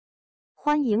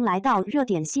欢迎来到热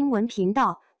点新闻频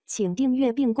道，请订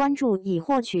阅并关注以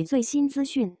获取最新资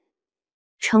讯。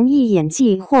成毅演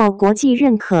技获国际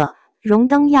认可，荣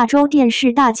登亚洲电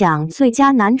视大奖最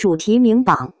佳男主提名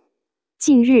榜。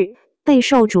近日，备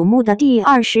受瞩目的第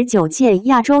29届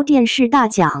亚洲电视大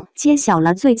奖揭晓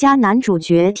了最佳男主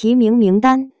角提名名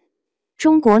单。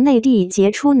中国内地杰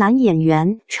出男演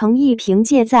员成毅凭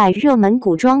借在热门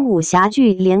古装武侠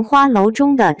剧《莲花楼》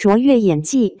中的卓越演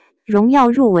技，荣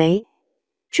耀入围。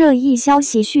这一消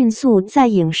息迅速在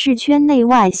影视圈内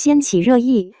外掀起热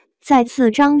议，再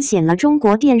次彰显了中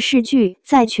国电视剧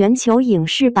在全球影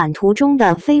视版图中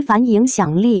的非凡影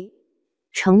响力。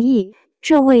成毅，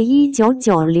这位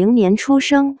1990年出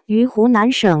生于湖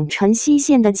南省辰溪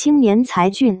县的青年才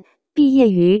俊，毕业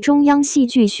于中央戏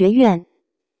剧学院。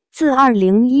自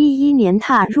2011年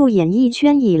踏入演艺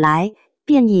圈以来，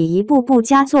便以一部部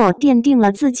佳作奠定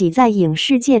了自己在影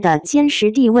视界的坚实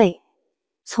地位。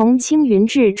从青云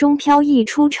志中飘逸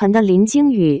出尘的林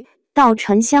惊羽，到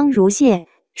沉香如屑、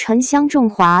沉香重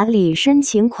华里深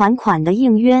情款款的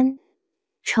应渊，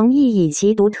成毅以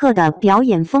其独特的表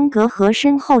演风格和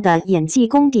深厚的演技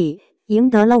功底，赢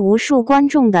得了无数观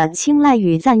众的青睐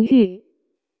与赞誉。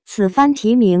此番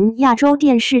提名亚洲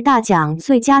电视大奖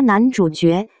最佳男主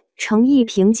角，成毅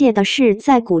凭借的是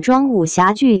在古装武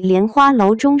侠剧《莲花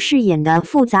楼》中饰演的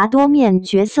复杂多面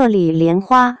角色里莲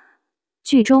花。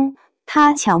剧中，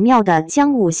他巧妙地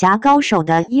将武侠高手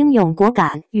的英勇果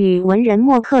敢与文人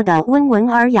墨客的温文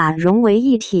尔雅融为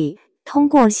一体，通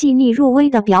过细腻入微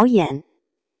的表演，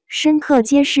深刻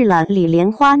揭示了李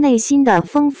莲花内心的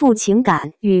丰富情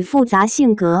感与复杂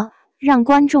性格，让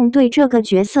观众对这个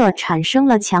角色产生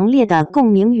了强烈的共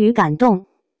鸣与感动。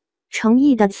成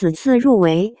毅的此次入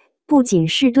围，不仅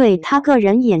是对他个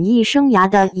人演艺生涯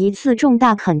的一次重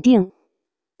大肯定，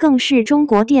更是中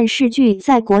国电视剧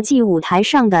在国际舞台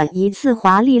上的一次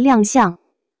华丽亮相。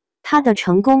他的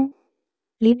成功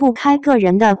离不开个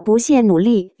人的不懈努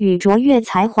力与卓越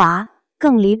才华，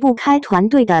更离不开团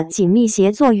队的紧密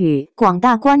协作与广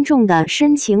大观众的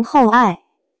深情厚爱。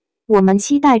我们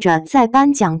期待着在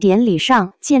颁奖典礼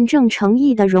上见证成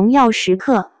毅的荣耀时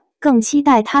刻，更期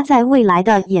待他在未来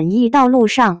的演艺道路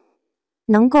上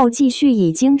能够继续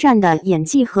以精湛的演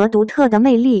技和独特的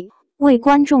魅力，为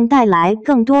观众带来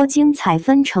更多精彩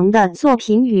纷呈的作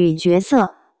品与角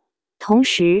色。同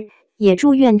时，也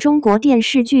祝愿中国电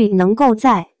视剧能够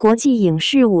在国际影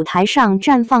视舞台上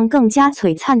绽放更加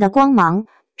璀璨的光芒，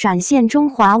展现中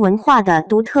华文化的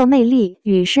独特魅力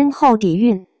与深厚底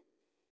蕴。